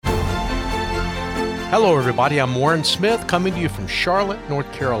Hello, everybody. I'm Warren Smith, coming to you from Charlotte, North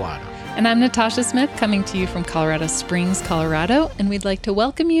Carolina. And I'm Natasha Smith, coming to you from Colorado Springs, Colorado, and we'd like to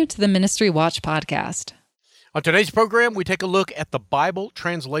welcome you to the Ministry Watch podcast. On today's program, we take a look at the Bible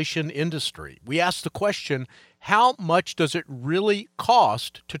translation industry. We ask the question, how much does it really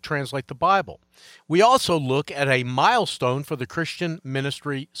cost to translate the Bible? We also look at a milestone for the Christian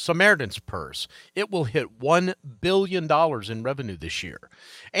ministry Samaritan's Purse. It will hit $1 billion in revenue this year.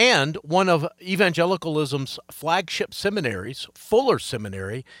 And one of evangelicalism's flagship seminaries, Fuller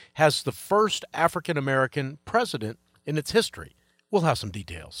Seminary, has the first African-American president in its history. We'll have some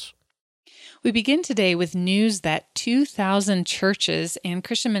details. We begin today with news that 2,000 churches and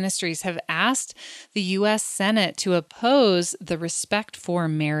Christian ministries have asked the U.S. Senate to oppose the Respect for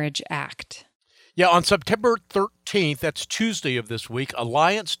Marriage Act. Yeah, on September 13th, that's Tuesday of this week,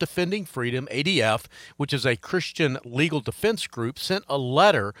 Alliance Defending Freedom, ADF, which is a Christian legal defense group, sent a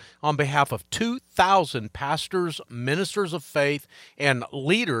letter on behalf of 2,000 pastors, ministers of faith, and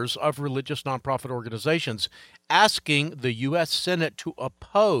leaders of religious nonprofit organizations asking the U.S. Senate to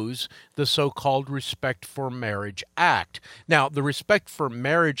oppose the so-called Respect for Marriage Act. Now, the Respect for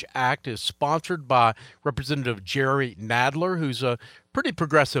Marriage Act is sponsored by Representative Jerry Nadler, who's a pretty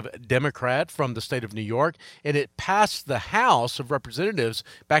progressive Democrat from the state of New York, and it passed the House of Representatives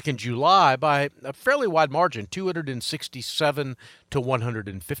back in July by a fairly wide margin, 267 to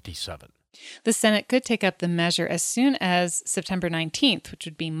 157. The Senate could take up the measure as soon as September 19th, which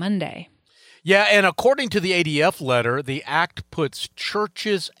would be Monday. Yeah, and according to the ADF letter, the act puts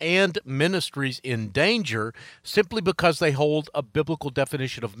churches and ministries in danger simply because they hold a biblical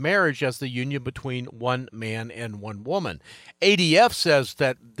definition of marriage as the union between one man and one woman. ADF says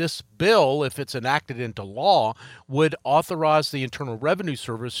that this bill, if it's enacted into law, would authorize the Internal Revenue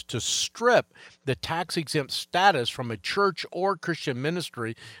Service to strip the tax-exempt status from a church or Christian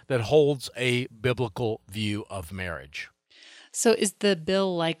ministry that holds a biblical view of marriage. So is the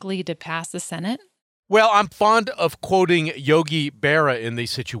bill likely to pass the Senate? Well, I'm fond of quoting Yogi Berra in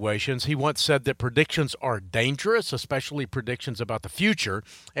these situations. He once said that predictions are dangerous, especially predictions about the future.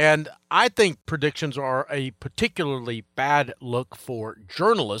 And I think predictions are a particularly bad look for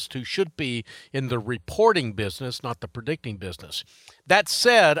journalists who should be in the reporting business, not the predicting business. That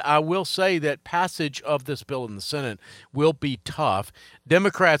said, I will say that passage of this bill in the Senate will be tough.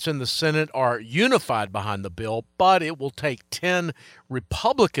 Democrats in the Senate are unified behind the bill, but it will take 10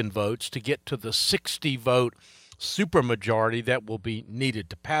 Republican votes to get to the 60-vote supermajority that will be needed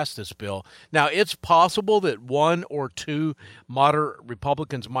to pass this bill. Now, it's possible that one or two moderate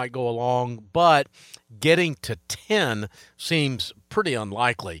Republicans might go along, but getting to 10 seems pretty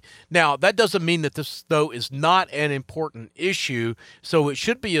unlikely. Now, that doesn't mean that this, though, is not an important issue, so it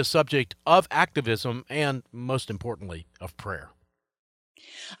should be a subject of activism and, most importantly, of prayer.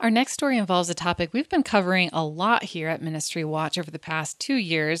 Our next story involves a topic we've been covering a lot here at Ministry Watch over the past 2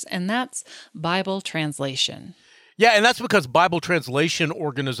 years, and that's Bible translation. Yeah, and that's because Bible translation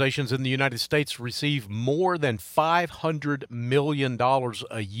organizations in the United States receive more than $500 million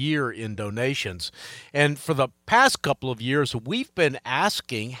a year in donations. And for the past couple of years, we've been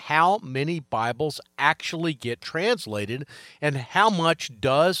asking how many Bibles actually get translated and how much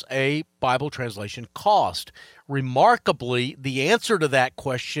does a Bible translation cost. Remarkably, the answer to that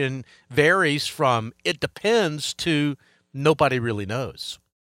question varies from it depends to nobody really knows.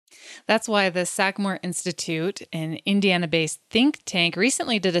 That's why the Sagamore Institute, an Indiana-based think tank,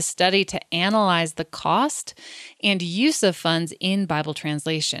 recently did a study to analyze the cost and use of funds in Bible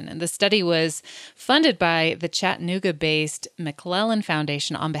translation. And the study was funded by the Chattanooga-based McClellan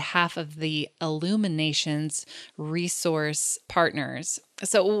Foundation on behalf of the Illuminations Resource Partners.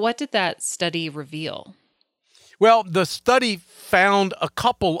 So what did that study reveal? Well, the study found a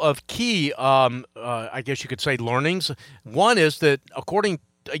couple of key, I guess you could say, learnings. One is that according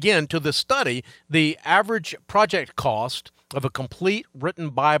again, to the study, the average project cost of a complete written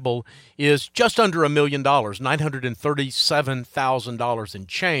Bible is just under $1 million, $937,000 in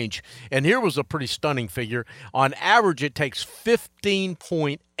change. And here was a pretty stunning figure. On average, it takes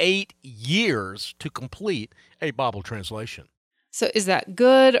 15.8 years to complete a Bible translation. So is that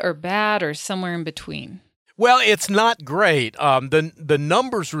good or bad or somewhere in between? Well, it's not great. The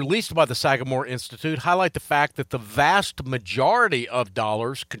numbers released by the Sagamore Institute highlight the fact that the vast majority of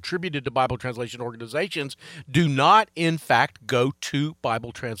dollars contributed to Bible translation organizations do not, in fact, go to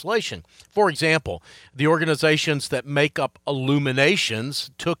Bible translation. For example, the organizations that make up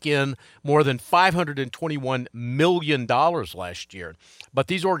Illuminations took in more than $521 million last year. But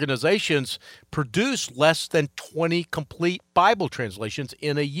these organizations produce less than 20 complete Bible translations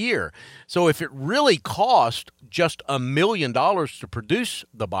in a year. So if it really costs cost just $1 million to produce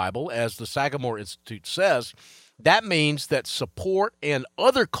the Bible, as the Sagamore Institute says, that means that support and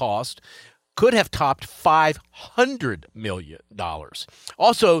other costs could have topped $500 million.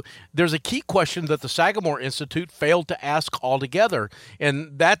 Also, there's a key question that the Sagamore Institute failed to ask altogether,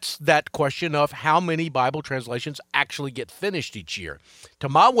 and that's that question of how many Bible translations actually get finished each year. To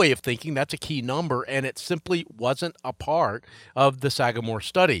my way of thinking, that's a key number, and it simply wasn't a part of the Sagamore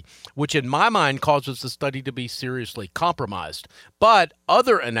study, which in my mind causes the study to be seriously compromised. But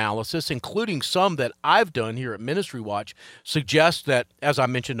other analysis, including some that I've done here at Ministry Watch, suggests that, as I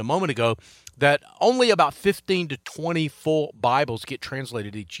mentioned a moment ago, that only about 15 to 20 full Bibles get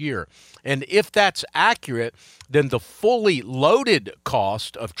translated each year. And if that's accurate, then the fully loaded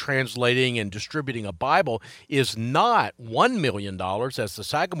cost of translating and distributing a Bible is not $1 million, as the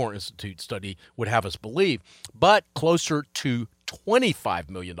Sagamore Institute study would have us believe, but closer to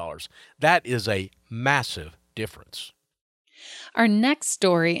 $25 million. That is a massive difference. Our next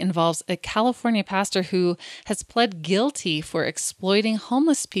story involves a California pastor who has pled guilty for exploiting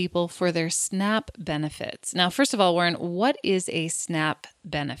homeless people for their SNAP benefits. Now, first of all, Warren, what is a SNAP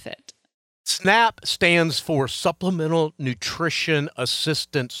benefit? SNAP stands for Supplemental Nutrition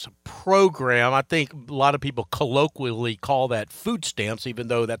Assistance Program. I think a lot of people colloquially call that food stamps, even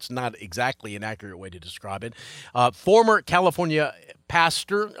though that's not exactly an accurate way to describe it. Former California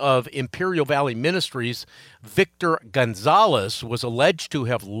pastor of Imperial Valley Ministries, Victor Gonzalez, was alleged to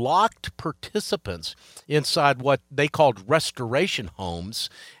have locked participants inside what they called restoration homes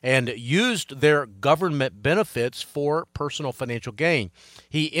and used their government benefits for personal financial gain.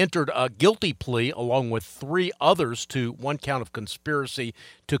 He entered a guilty plea along with 3 others to 1 count of conspiracy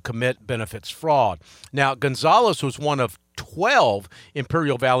to commit benefits fraud. Now, Gonzalez was one of 12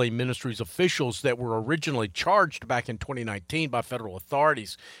 Imperial Valley Ministries officials that were originally charged back in 2019 by federal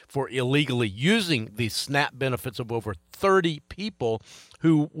authorities for illegally using the SNAP benefits of over 30 people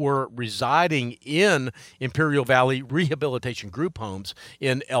who were residing in Imperial Valley Rehabilitation Group homes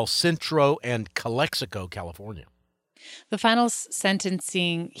in El Centro and Calexico, California. The final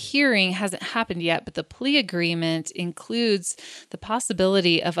sentencing hearing hasn't happened yet, but the plea agreement includes the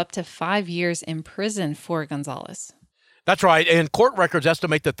possibility of up to 5 years in prison for Gonzalez. That's right. And court records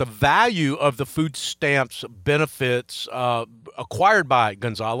estimate that the value of the food stamps benefits acquired by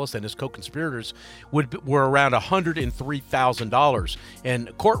Gonzalez and his co-conspirators were around $103,000.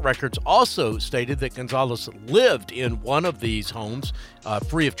 And court records also stated that Gonzalez lived in one of these homes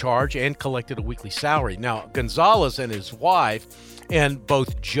free of charge and collected a weekly salary. Now, Gonzalez and his wife and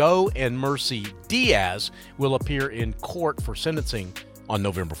both Joe and Mercy Diaz will appear in court for sentencing on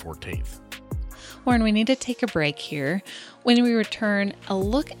November 14th. Warren, we need to take a break here. When we return, a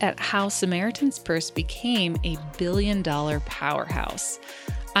look at how Samaritan's Purse became a billion-dollar powerhouse.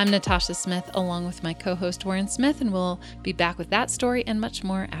 I'm Natasha Smith, along with my co-host Warren Smith, and we'll be back with that story and much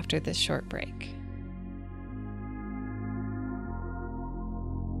more after this short break.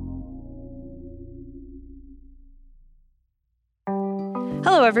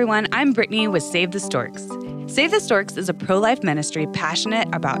 Hello, everyone. I'm Brittany with Save the Storks. Save the Storks is a pro-life ministry passionate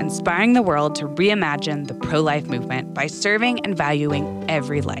about inspiring the world to reimagine the pro-life movement by serving and valuing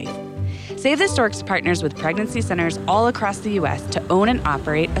every life. Save the Storks partners with pregnancy centers all across the U.S. to own and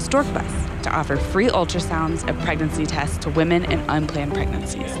operate a stork bus to offer free ultrasounds and pregnancy tests to women in unplanned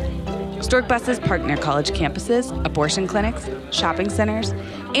pregnancies. Stork buses park near college campuses, abortion clinics, shopping centers,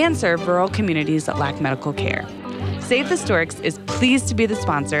 and serve rural communities that lack medical care. Save the Storks is pleased to be the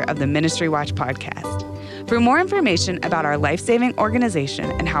sponsor of the Ministry Watch podcast. For more information about our life-saving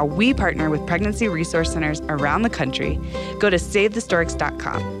organization and how we partner with pregnancy resource centers around the country, go to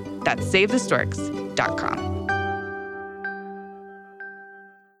SaveTheStorks.com. That's SaveTheStorks.com.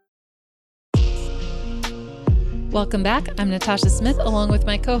 Welcome back. I'm Natasha Smith, along with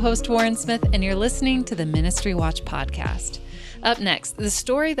my co-host Warren Smith, and you're listening to the Ministry Watch podcast. Up next, the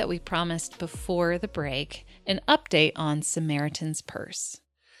story that we promised before the break, an update on Samaritan's Purse.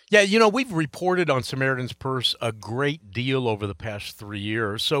 Yeah, we've reported on Samaritan's Purse a great deal over the past 3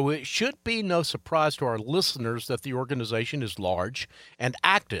 years, so it should be no surprise to our listeners that the organization is large and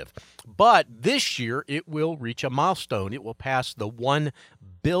active. But this year, it will reach a milestone. It will pass the $1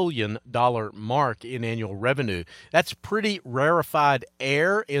 billion mark in annual revenue. That's pretty rarefied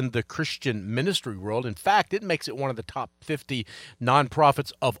air in the Christian ministry world. In fact, it makes it one of the top 50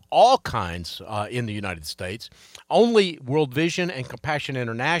 nonprofits of all kinds in the United States. Only World Vision and Compassion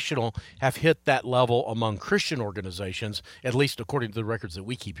International have hit that level among Christian organizations, at least according to the records that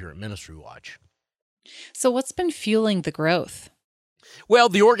we keep here at Ministry Watch. So what's been fueling the growth? Well,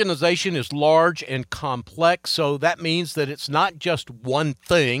 the organization is large and complex, so that means that it's not just one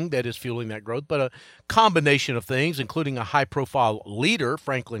thing that is fueling that growth, but a combination of things, including a high-profile leader,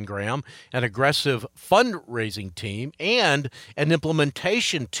 Franklin Graham, an aggressive fundraising team, and an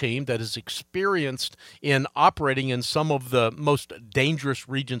implementation team that is experienced in operating in some of the most dangerous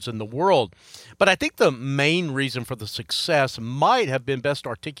regions in the world. But I think the main reason for the success might have been best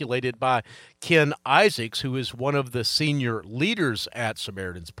articulated by Ken Isaacs, who is one of the senior leaders at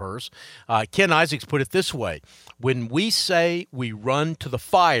Samaritan's Purse. Ken Isaacs put it this way: when we say we run to the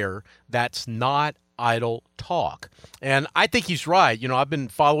fire, that's not idle talk. And I think he's right. I've been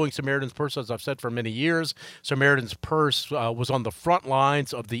following Samaritan's Purse, as I've said, for many years. Samaritan's Purse was on the front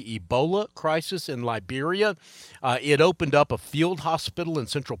lines of the Ebola crisis in Liberia. It opened up a field hospital in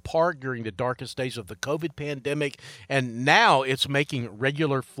Central Park during the darkest days of the COVID pandemic, and now it's making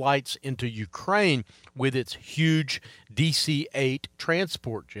regular flights into Ukraine with its huge DC-8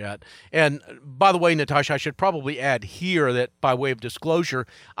 transport jet. And by the way, Natasha, I should probably add here that by way of disclosure,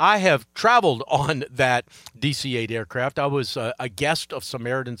 I have traveled on that DC-8 aircraft. I was a guest of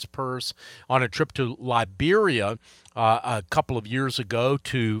Samaritan's Purse on a trip to Liberia a couple of years ago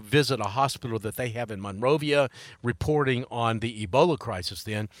to visit a hospital that they have in Monrovia, reporting on the Ebola crisis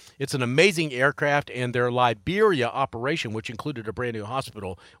then. It's an amazing aircraft, and their Liberia operation, which included a brand new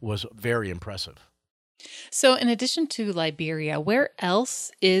hospital, was very impressive. So in addition to Liberia, where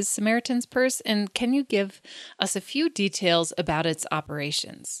else is Samaritan's Purse? And can you give us a few details about its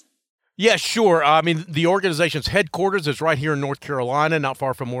operations? Yeah, sure. I mean, the organization's headquarters is right here in North Carolina, not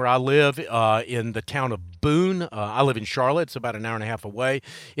far from where I live, in the town of Boone. I live in Charlotte. It's about an hour and a half away.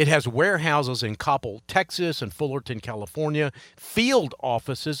 It has warehouses in Coppell, Texas, and Fullerton, California, field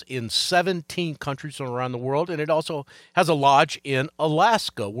offices in 17 countries around the world, and it also has a lodge in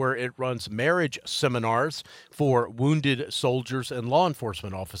Alaska where it runs marriage seminars for wounded soldiers and law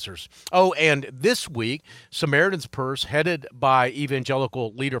enforcement officers. Oh, and this week, Samaritan's Purse, headed by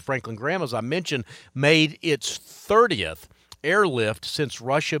evangelical leader Franklin Graham, as I mentioned, made its 30th airlift since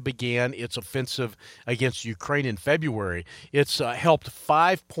Russia began its offensive against Ukraine in February. It's helped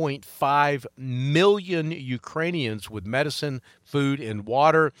 5.5 million Ukrainians with medicine, food, and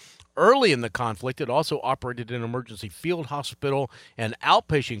water. Early in the conflict, it also operated an emergency field hospital and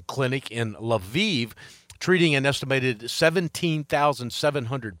outpatient clinic in Lviv, treating an estimated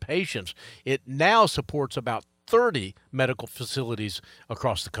 17,700 patients. It now supports about 30 medical facilities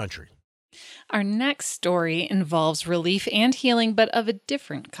across the country. Our next story involves relief and healing, but of a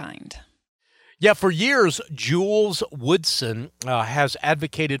different kind. Yeah, for years, Jules Woodson has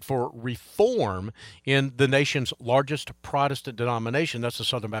advocated for reform in the nation's largest Protestant denomination, that's the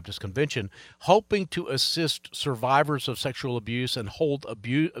Southern Baptist Convention, hoping to assist survivors of sexual abuse and hold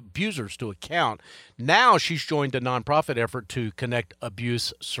abusers to account. Now she's joined a nonprofit effort to connect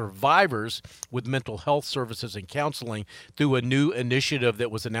abuse survivors with mental health services and counseling through a new initiative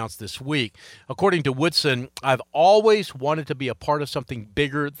that was announced this week. According to Woodson, I've always wanted to be a part of something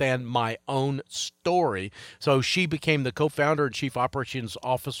bigger than my own story. So she became the co-founder and chief operations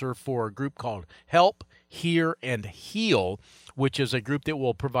officer for a group called Help, Hear, and Heal, which is a group that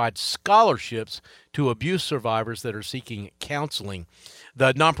will provide scholarships to abuse survivors that are seeking counseling.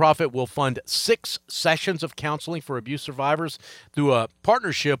 The nonprofit will fund 6 sessions of counseling for abuse survivors through a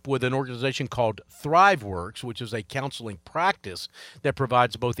partnership with an organization called ThriveWorks, which is a counseling practice that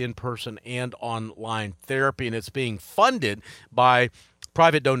provides both in-person and online therapy, and it's being funded by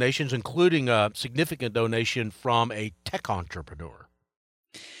private donations, including a significant donation from a tech entrepreneur.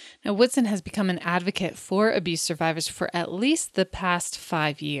 Now, Woodson has become an advocate for abuse survivors for at least the past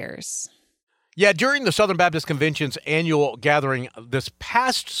 5 years. Yeah, during the Southern Baptist Convention's annual gathering this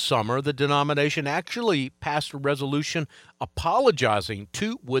past summer, the denomination actually passed a resolution apologizing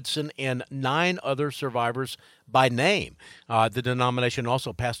to Woodson and 9 other survivors by name. The denomination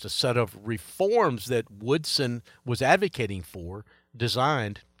also passed a set of reforms that Woodson was advocating for,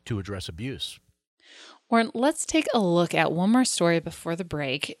 designed to address abuse. Warren, let's take a look at one more story before the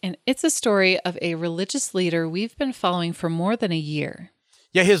break, and it's a story of a religious leader we've been following for more than a year.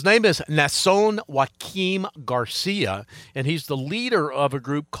 Yeah, his name is Nason Joaquim Garcia, and he's the leader of a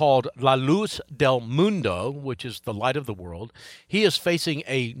group called La Luz del Mundo, which is the light of the world. He is facing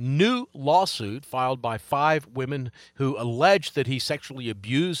a new lawsuit filed by 5 women who allege that he sexually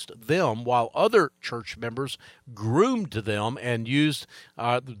abused them while other church members groomed them and used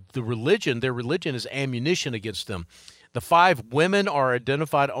their religion as ammunition against them. The 5 women are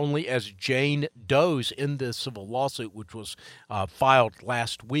identified only as Jane Does in this civil lawsuit, which was filed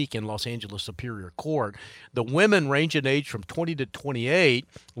last week in Los Angeles Superior Court. The women range in age from 20 to 28,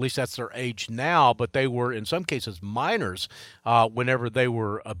 at least that's their age now, but they were in some cases minors whenever they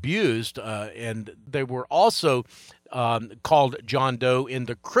were abused, and they were also called John Doe in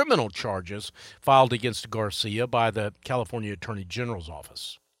the criminal charges filed against Garcia by the California Attorney General's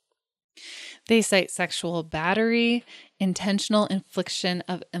office. They cite sexual battery, intentional infliction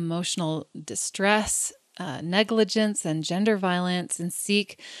of emotional distress, negligence, and gender violence, and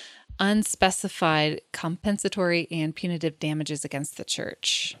seek unspecified compensatory and punitive damages against the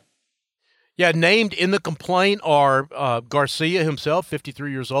church. Yeah, named in the complaint are Garcia himself,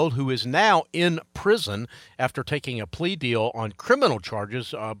 53 years old, who is now in prison after taking a plea deal on criminal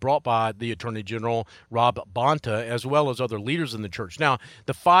charges brought by the Attorney General, Rob Bonta, as well as other leaders in the church. Now,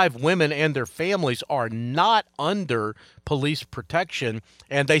 the 5 women and their families are not under police protection,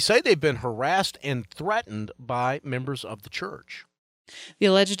 and they say they've been harassed and threatened by members of the church. The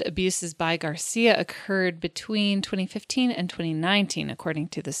alleged abuses by Garcia occurred between 2015 and 2019, according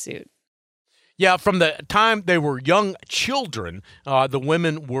to the suit. Yeah, from the time they were young children, the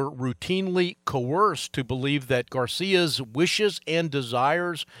women were routinely coerced to believe that Garcia's wishes and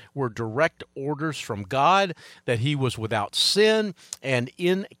desires were direct orders from God, that he was without sin and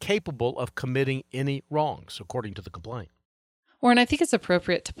incapable of committing any wrongs, according to the complaint. Warren, I think it's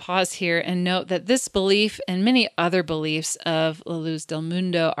appropriate to pause here and note that this belief and many other beliefs of La Luz del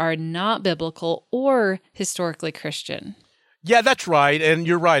Mundo are not biblical or historically Christian. Yeah, that's right, and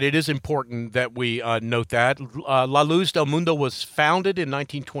you're right. It is important that we note that. La Luz del Mundo was founded in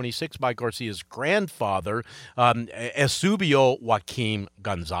 1926 by Garcia's grandfather, Eusebio Joaquim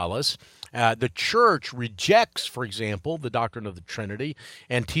Gonzalez. The church rejects, for example, the doctrine of the Trinity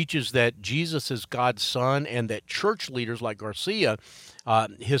and teaches that Jesus is God's son and that church leaders like Garcia,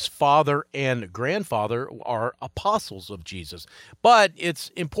 his father and grandfather, are apostles of Jesus. But it's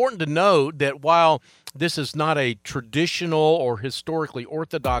important to note that while this is not a traditional or historically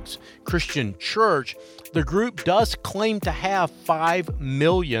orthodox Christian church, the group does claim to have 5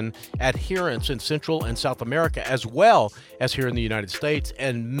 million adherents in Central and South America, as well as here in the United States.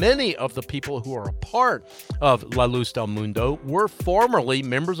 And many of the people who are a part of La Luz del Mundo were formerly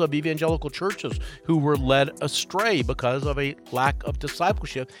members of evangelical churches who were led astray because of a lack of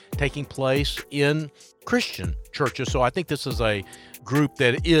discipleship taking place in Christian churches. So I think this is a group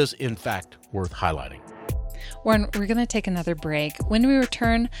that is, in fact, worth highlighting. Warren, we're going to take another break. When we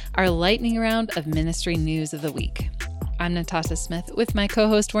return, our lightning round of ministry news of the week. I'm Natasha Smith with my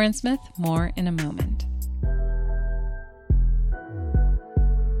co-host Warren Smith. More in a moment.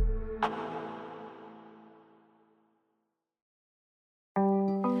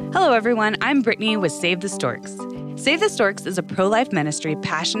 Hello, everyone. I'm Brittany with Save the Storks. Save the Storks is a pro-life ministry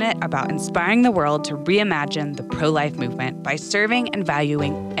passionate about inspiring the world to reimagine the pro-life movement by serving and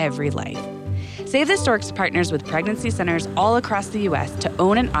valuing every life. Save the Storks partners with pregnancy centers all across the U.S. to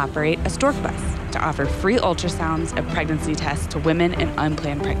own and operate a stork bus to offer free ultrasounds and pregnancy tests to women in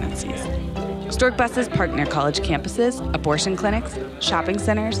unplanned pregnancies. Stork buses park near college campuses, abortion clinics, shopping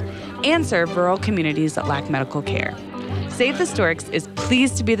centers, and serve rural communities that lack medical care. Save the Storks is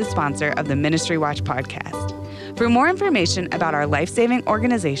pleased to be the sponsor of the Ministry Watch podcast. For more information about our life-saving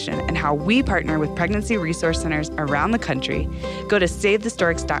organization and how we partner with pregnancy resource centers around the country, go to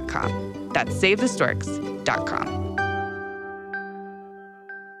SaveTheStorks.com. That's SaveTheStorks.com.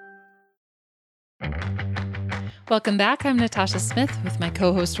 Welcome back. I'm Natasha Smith with my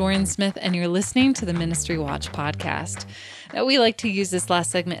co-host Warren Smith, and you're listening to the Ministry Watch podcast. Now, we like to use this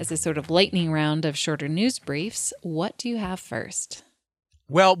last segment as a sort of lightning round of shorter news briefs. What do you have first?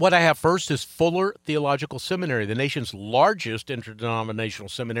 Well, what I have first is Fuller Theological Seminary, the nation's largest interdenominational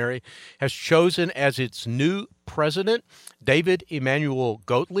seminary, has chosen as its new president David Emmanuel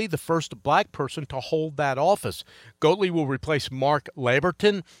Goatley, the first black person to hold that office. Goatley will replace Mark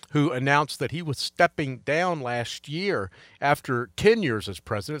Laberton, who announced that he was stepping down last year after 10 years as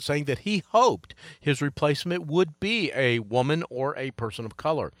president, saying that he hoped his replacement would be a woman or a person of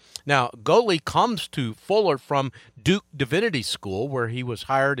color. Now, Goatley comes to Fuller from Duke Divinity School, where he was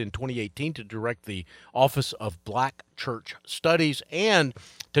hired in 2018 to direct the Office of Black Church Studies and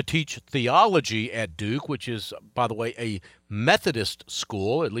to teach theology at Duke, which is, by the way, a Methodist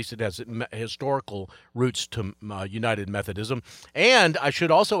school. At least it has historical roots to United Methodism. And I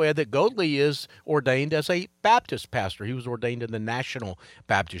should also add that Goatley is ordained as a Baptist pastor. He was ordained in the National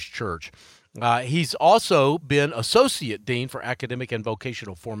Baptist Church. He's also been Associate Dean for Academic and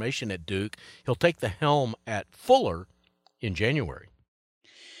Vocational Formation at Duke. He'll take the helm at Fuller in January.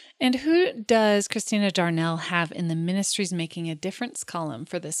 And who does Christina Darnell have in the Ministries Making a Difference column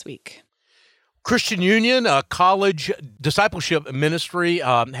for this week? Christian Union, a college discipleship ministry,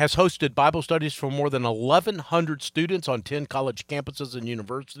 has hosted Bible studies for more than 1,100 students on 10 college campuses and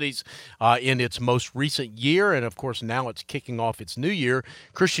universities in its most recent year. And, of course, now it's kicking off its new year.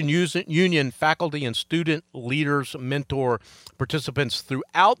 Christian Union faculty and student leaders mentor participants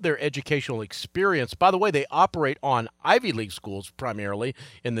throughout their educational experience. By the way, they operate on Ivy League schools primarily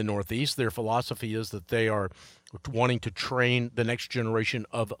in the Northeast. Their philosophy is that they are wanting to train the next generation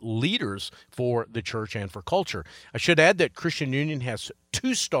of leaders for the church and for culture. I should add that Christian Union has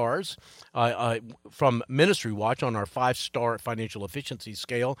 2 stars from Ministry Watch on our 5-star financial efficiency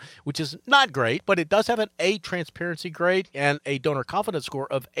scale, which is not great, but it does have an A transparency grade and a donor confidence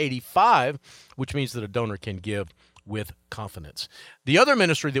score of 85, which means that a donor can give with confidence. The other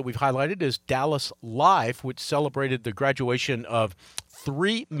ministry that we've highlighted is Dallas Life, which celebrated the graduation of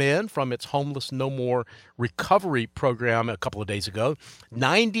 3 men from its Homeless No More recovery program a couple of days ago.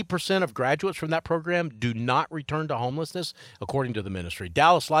 90% of graduates from that program do not return to homelessness, according to the ministry.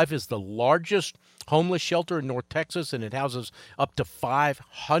 Dallas Life is the largest homeless shelter in North Texas, and it houses up to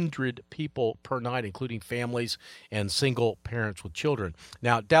 500 people per night, including families and single parents with children.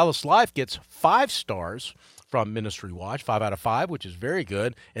 Now, Dallas Life gets 5 stars from Ministry Watch, 5 out of 5, which is very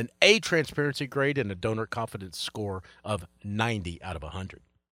good, an A transparency grade, and a donor confidence score of 90 out of 100.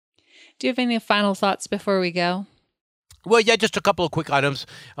 Do you have any final thoughts before we go? Well, yeah, just a couple of quick items.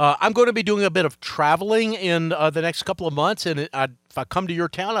 I'm going to be doing a bit of traveling in the next couple of months, and if I come to your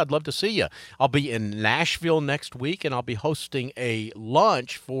town, I'd love to see you. I'll be in Nashville next week, and I'll be hosting a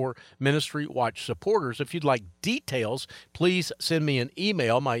lunch for Ministry Watch supporters. If you'd like details, please send me an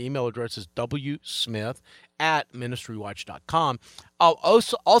email. My email address is wsmith@ministrywatch.com. I'll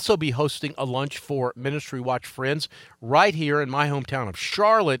also be hosting a lunch for Ministry Watch friends right here in my hometown of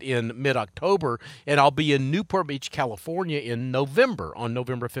Charlotte in mid-October, and I'll be in Newport Beach, California in November, on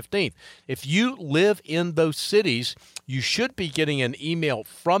November 15th. If you live in those cities, you should be getting an email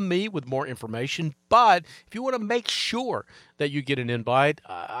from me with more information, but if you want to make sure that you get an invite,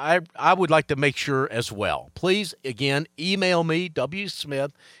 I would like to make sure as well. Please, again, email me,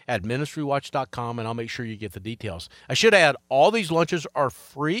 wsmith@ministrywatch.com, and I'll make sure you get the details. I should add, all these lunches are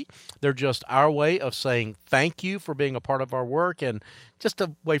free. They're just our way of saying thank you for being a part of our work and just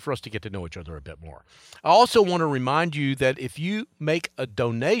a way for us to get to know each other a bit more. I also want to remind you that if you make a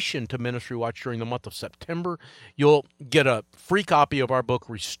donation to Ministry Watch during the month of September, you'll get a free copy of our book,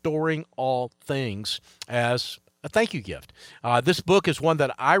 Restoring All Things, as a thank you gift. This book is one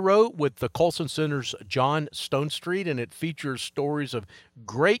that I wrote with the Colson Center's John Stonestreet, and it features stories of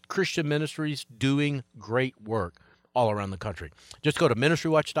great Christian ministries doing great work all around the country. Just go to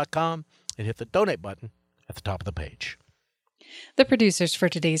ministrywatch.com and hit the donate button at the top of the page. The producers for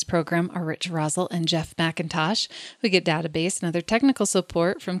today's program are Rich Rosell and Jeff McIntosh. We get database and other technical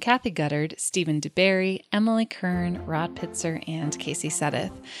support from Kathy Guttard, Stephen DeBerry, Emily Kern, Rod Pitzer, and Casey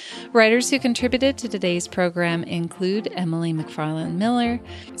Sedeth. Writers who contributed to today's program include Emily McFarland Miller,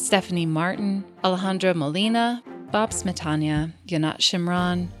 Stephanie Martin, Alejandra Molina, Bob Smetana, Yonat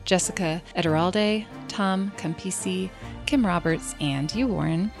Shimron, Jessica Ederalde, Tom Campisi, Kim Roberts, and you,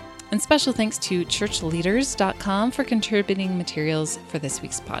 Warren. And special thanks to churchleaders.com for contributing materials for this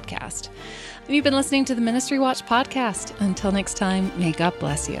week's podcast. And you've been listening to the Ministry Watch podcast. Until next time, may God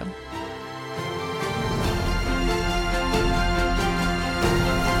bless you.